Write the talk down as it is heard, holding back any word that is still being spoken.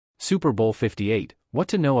Super Bowl 58, what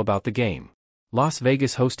to know about the game. Las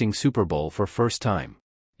Vegas hosting Super Bowl for first time.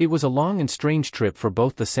 It was a long and strange trip for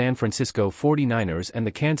both the San Francisco 49ers and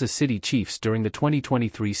the Kansas City Chiefs during the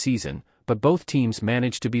 2023 season, but both teams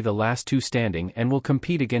managed to be the last two standing and will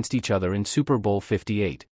compete against each other in Super Bowl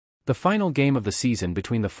 58. The final game of the season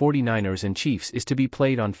between the 49ers and Chiefs is to be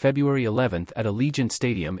played on February 11th at Allegiant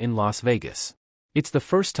Stadium in Las Vegas. It's the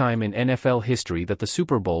first time in NFL history that the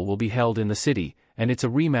Super Bowl will be held in the city, and it's a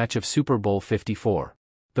rematch of Super Bowl 54.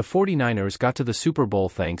 The 49ers got to the Super Bowl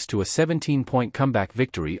thanks to a 17-point comeback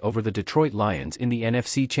victory over the Detroit Lions in the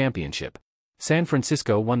NFC Championship. San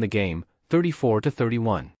Francisco won the game,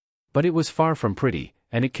 34-31. But it was far from pretty,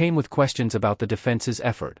 and it came with questions about the defense's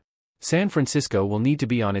effort. San Francisco will need to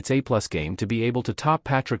be on its A+ game to be able to top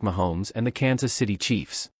Patrick Mahomes and the Kansas City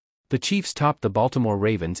Chiefs. The Chiefs topped the Baltimore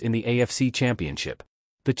Ravens in the AFC Championship.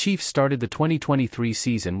 The Chiefs started the 2023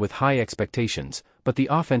 season with high expectations, but the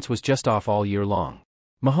offense was just off all year long.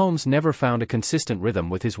 Mahomes never found a consistent rhythm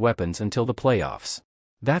with his weapons until the playoffs.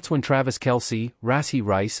 That's when Travis Kelce, Rashee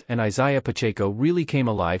Rice, and Isaiah Pacheco really came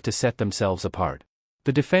alive to set themselves apart.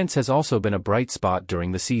 The defense has also been a bright spot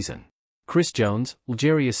during the season. Chris Jones,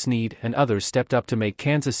 L'Jarius Sneed, and others stepped up to make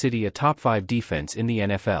Kansas City a top 5 defense in the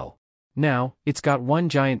NFL. Now, it's got one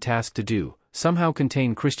giant task to do: somehow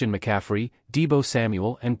contain Christian McCaffrey, Deebo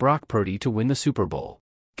Samuel, and Brock Purdy to win the Super Bowl.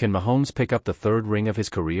 Can Mahomes pick up the third ring of his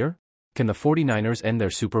career? Can the 49ers end their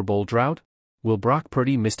Super Bowl drought? Will Brock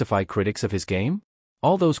Purdy mystify critics of his game?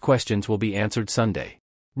 All those questions will be answered Sunday.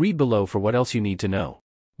 Read below for what else you need to know.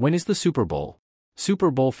 When is the Super Bowl?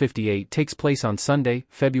 Super Bowl 58 takes place on Sunday,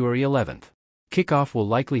 February 11th. Kickoff will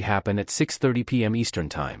likely happen at 6:30 p.m. Eastern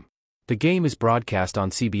Time. The game is broadcast on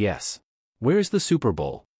CBS. Where is the Super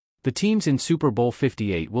Bowl? The teams in Super Bowl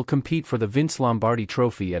 58 will compete for the Vince Lombardi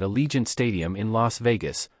Trophy at Allegiant Stadium in Las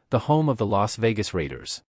Vegas, the home of the Las Vegas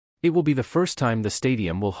Raiders. It will be the first time the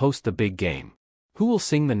stadium will host the big game. Who will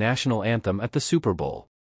sing the national anthem at the Super Bowl?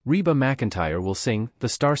 Reba McEntire will sing "The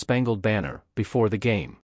Star-Spangled Banner" before the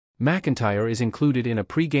game. McEntire is included in a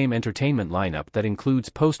pre-game entertainment lineup that includes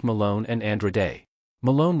Post Malone and Andra Day.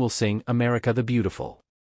 Malone will sing "America the Beautiful."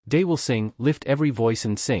 Day will sing "Lift Every Voice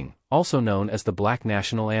and Sing," also known as the Black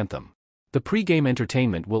National Anthem. The pre-game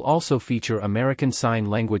entertainment will also feature American Sign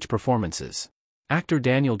Language performances. Actor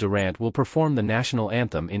Daniel Durant will perform the national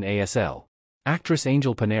anthem in ASL. Actress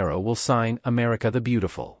Angel Panero will sign "America the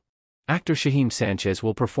Beautiful." Actor Shaheem Sanchez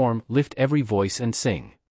will perform "Lift Every Voice and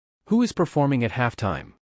Sing." Who is performing at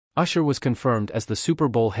halftime? Usher was confirmed as the Super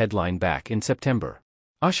Bowl headline back in September.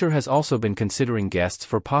 Usher has also been considering guests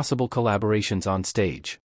for possible collaborations on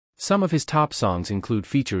stage. Some of his top songs include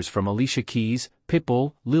features from Alicia Keys,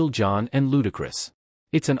 Pitbull, Lil Jon, and Ludacris.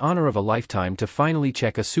 It's an honor of a lifetime to finally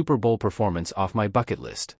check a Super Bowl performance off my bucket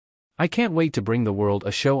list. I can't wait to bring the world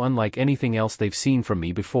a show unlike anything else they've seen from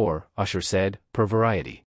me before, Usher said, per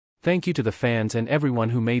Variety. Thank you to the fans and everyone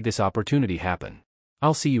who made this opportunity happen.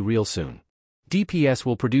 I'll see you real soon. DPS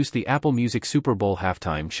will produce the Apple Music Super Bowl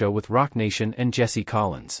halftime show with Roc Nation and Jesse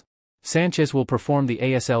Collins. Sanchez will perform the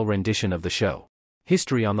ASL rendition of the show.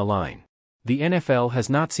 History on the line. The NFL has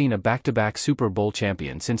not seen a back-to-back Super Bowl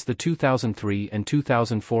champion since the 2003 and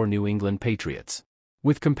 2004 New England Patriots.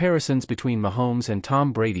 With comparisons between Mahomes and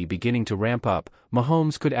Tom Brady beginning to ramp up,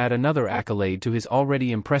 Mahomes could add another accolade to his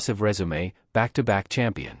already impressive resume: back-to-back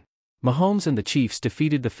champion. Mahomes and the Chiefs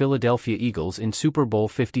defeated the Philadelphia Eagles in Super Bowl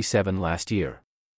 57 last year.